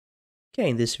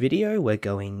Okay, in this video, we're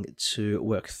going to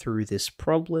work through this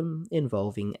problem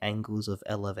involving angles of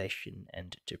elevation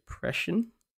and depression,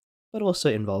 but also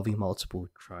involving multiple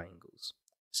triangles.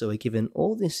 So we're given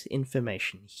all this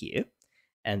information here,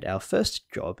 and our first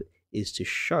job is to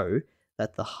show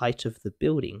that the height of the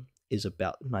building is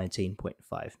about 19.5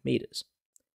 meters,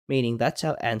 meaning that's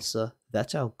our answer,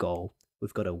 that's our goal.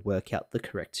 We've got to work out the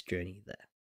correct journey there.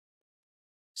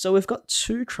 So we've got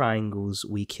two triangles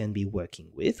we can be working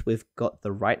with. We've got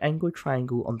the right angle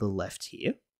triangle on the left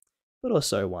here, but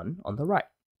also one on the right.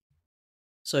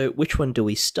 So which one do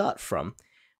we start from?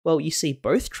 Well, you see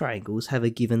both triangles have a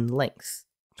given length,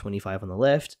 25 on the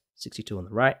left, 62 on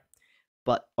the right,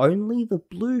 but only the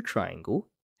blue triangle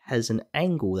has an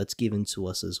angle that's given to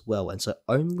us as well, and so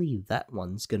only that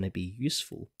one's going to be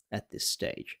useful at this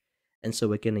stage. And so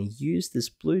we're going to use this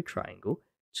blue triangle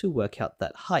to work out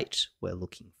that height we're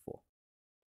looking for.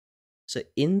 So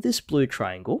in this blue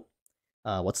triangle,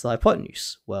 what's the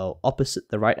hypotenuse? Well, opposite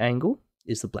the right angle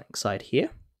is the blank side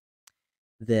here.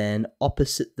 Then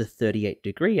opposite the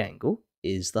 38-degree angle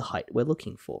is the height we're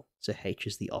looking for. So h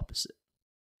is the opposite.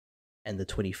 And the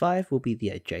 25 will be the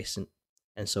adjacent.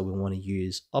 And so we want to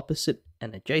use opposite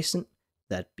and adjacent.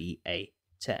 That'd be a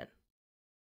tan.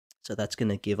 So that's going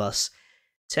to give us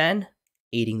tan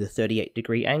eating the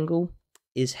 38-degree angle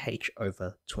is h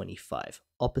over 25,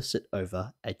 opposite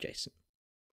over adjacent.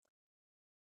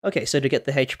 Okay, so to get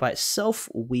the h by itself,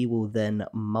 we will then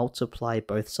multiply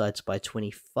both sides by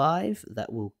 25.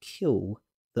 That will kill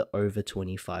the over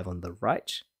 25 on the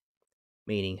right,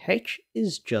 meaning h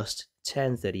is just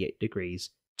tan 38 degrees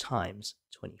times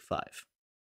 25.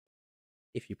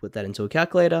 If you put that into a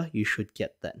calculator, you should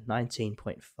get that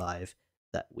 19.5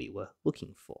 that we were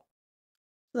looking for.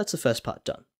 So that's the first part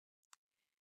done.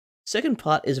 Second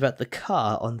part is about the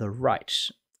car on the right,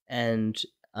 and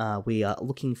we are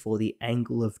looking for the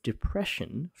angle of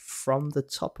depression from the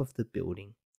top of the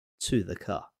building to the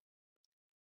car.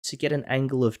 To get an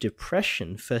angle of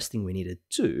depression, first thing we need to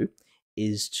do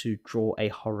is to draw a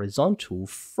horizontal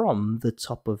from the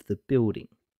top of the building.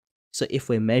 So if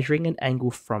we're measuring an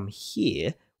angle from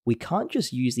here, we can't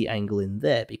just use the angle in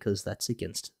there because that's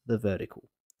against the vertical.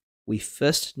 We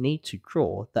first need to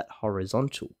draw that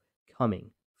horizontal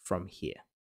coming from here.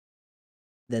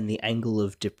 Then the angle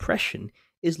of depression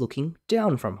is looking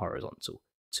down from horizontal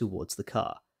towards the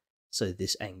car, so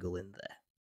this angle in there.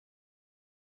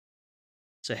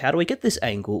 So how do we get this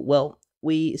angle? Well,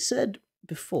 we said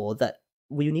before that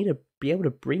we need to be able to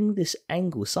bring this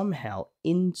angle somehow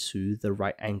into the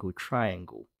right angle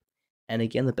triangle. And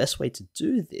again, the best way to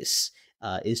do this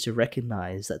is to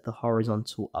recognize that the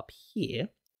horizontal up here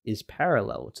is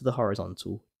parallel to the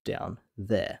horizontal down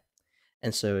there.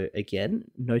 And so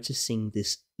again, noticing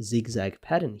this zigzag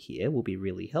pattern here will be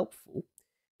really helpful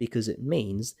because it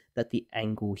means that the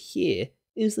angle here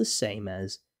is the same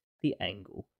as the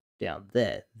angle down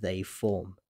there. They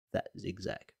form that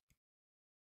zigzag.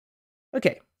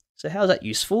 Okay, so how's that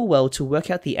useful? Well, to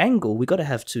work out the angle, we got to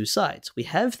have two sides. We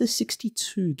have the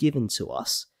 62 given to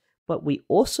us, but we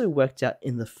also worked out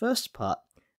in the first part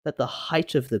that the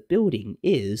height of the building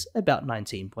is about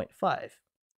 19.5.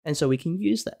 And so we can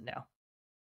use that now.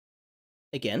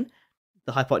 Again,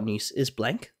 the hypotenuse is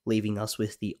blank, leaving us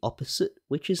with the opposite,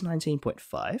 which is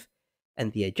 19.5,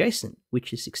 and the adjacent,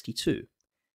 which is 62.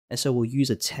 And so we'll use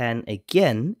a tan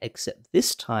again, except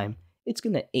this time it's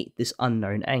going to eat this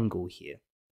unknown angle here.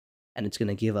 And it's going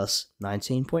to give us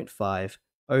 19.5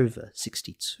 over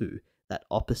 62, that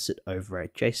opposite over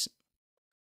adjacent.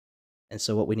 And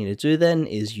so what we need to do then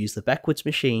is use the backwards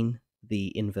machine,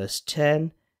 the inverse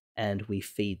tan, and we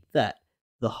feed that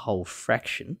the whole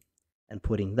fraction. And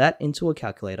putting that into a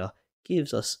calculator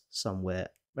gives us somewhere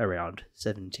around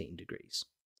 17 degrees.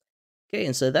 Okay,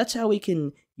 and so that's how we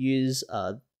can use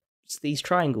these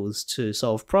triangles to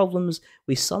solve problems.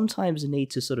 We sometimes need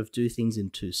to sort of do things in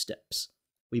two steps.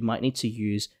 We might need to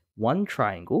use one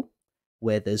triangle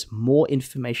where there's more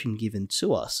information given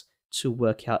to us to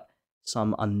work out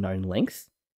some unknown length,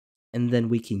 and then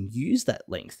we can use that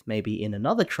length maybe in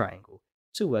another triangle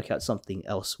to work out something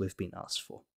else we've been asked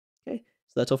for. Okay,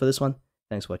 so that's all for this one.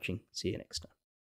 Thanks for watching. See you next time.